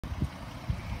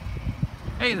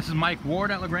Hey, this is Mike Ward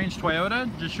at Lagrange Toyota,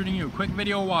 just shooting you a quick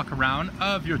video walk around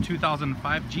of your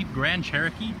 2005 Jeep Grand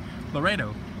Cherokee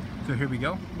Laredo. So here we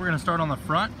go. We're going to start on the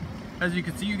front. As you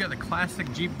can see, you got the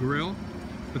classic Jeep grille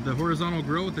with the horizontal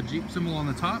grille with the Jeep symbol on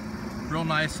the top. Real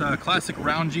nice classic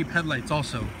round Jeep headlights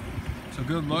also. So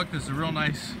good look. This is a real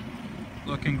nice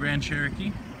looking Grand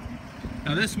Cherokee.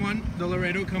 Now this one, the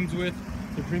Laredo, comes with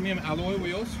the premium alloy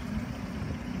wheels.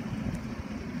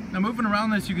 Now moving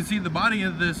around this, you can see the body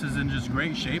of this is in just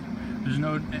great shape. There's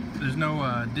no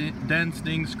dents,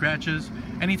 dings, scratches,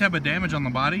 any type of damage on the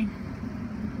body.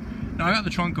 Now I got the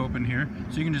trunk open here,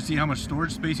 so you can just see how much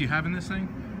storage space you have in this thing.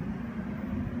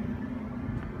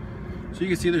 So you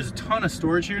can see there's a ton of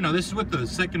storage here. Now this is with the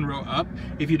second row up.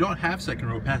 If you don't have second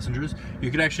row passengers,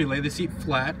 you could actually lay the seat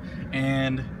flat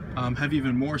and have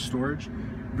even more storage.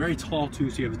 Very tall too,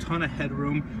 so you have a ton of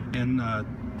headroom and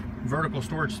vertical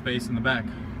storage space in the back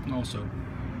also.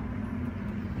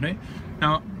 Okay,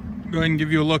 now go ahead and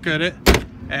give you a look at it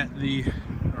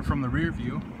from the rear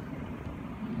view.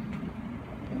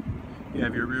 You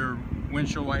have your rear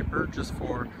windshield wiper just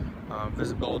for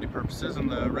visibility purposes in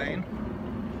the rain.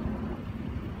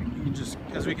 You can just,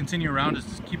 as we continue around,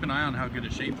 just keep an eye on how good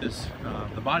a shape this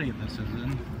the body of this is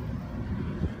in.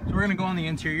 So we're going to go on the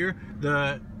interior.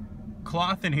 The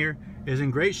cloth in here is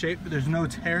in great shape. There's no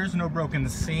tears, no broken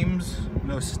seams,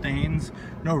 no stains,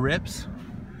 no rips.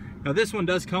 Now this one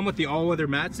does come with the all-weather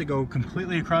mats that go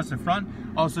completely across the front.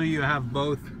 Also you have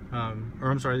both,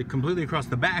 completely across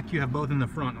the back, you have both in the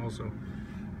front also.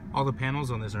 All the panels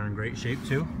on this are in great shape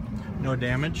too. No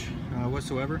damage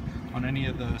whatsoever on any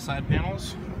of the side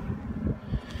panels.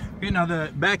 Okay, now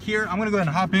the back here, I'm gonna go ahead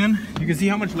and hop in. You can see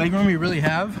how much legroom we really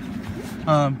have.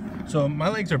 So my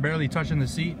legs are barely touching the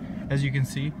seat, as you can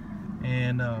see.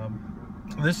 And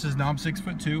this is now I'm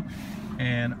 6'2",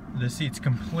 and the seat's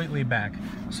completely back.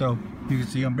 So you can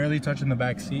see I'm barely touching the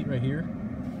back seat right here.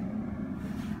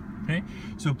 Okay,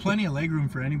 so plenty of legroom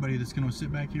for anybody that's going to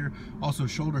sit back here. Also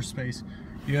shoulder space.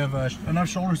 You have enough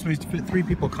shoulder space to fit 3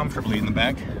 people comfortably in the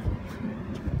back.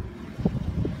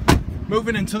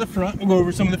 Moving into the front, we'll go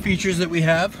over some of the features that we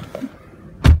have.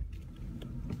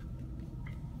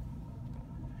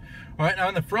 All right, now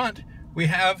in the front, we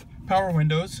have power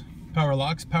windows, power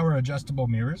locks, power adjustable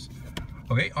mirrors.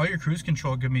 Okay, all your cruise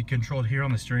control can be controlled here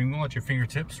on the steering wheel at your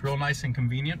fingertips. Real nice and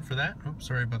convenient for that. Oops,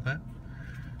 sorry about that.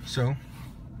 So,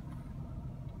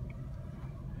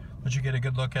 let you get a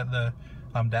good look at the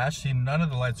dash. See, none of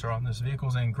the lights are on. This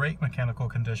vehicle's in great mechanical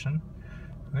condition.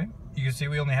 Okay, you can see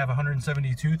we only have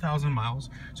 172,000 miles,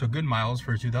 so good miles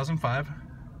for 2005.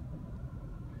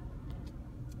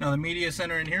 Now the media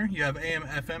center in here, you have AM,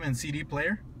 FM, and CD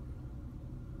player.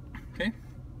 Okay.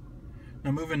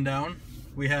 Now moving down,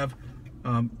 we have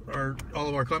all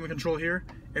of our climate control here.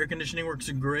 Air conditioning works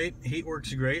great. Heat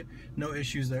works great. No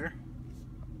issues there.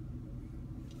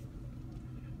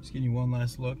 Just getting you one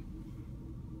last look.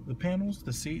 The panels,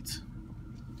 the seats,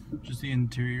 just the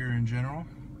interior in general.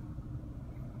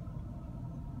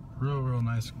 Real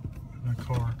nice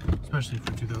car, especially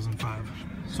for 2005.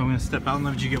 So I'm going to step out and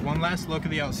let you get one last look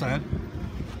at the outside.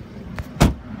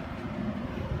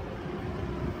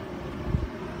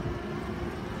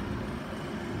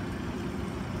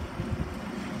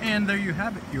 And there you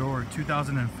have it, your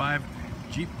 2005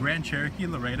 Jeep Grand Cherokee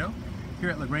Laredo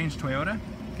here at Lagrange Toyota.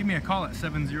 Give me a call at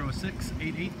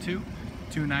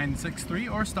 706-882-2963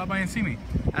 or stop by and see me.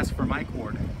 Ask for Mike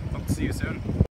Ward. Hope to see you soon.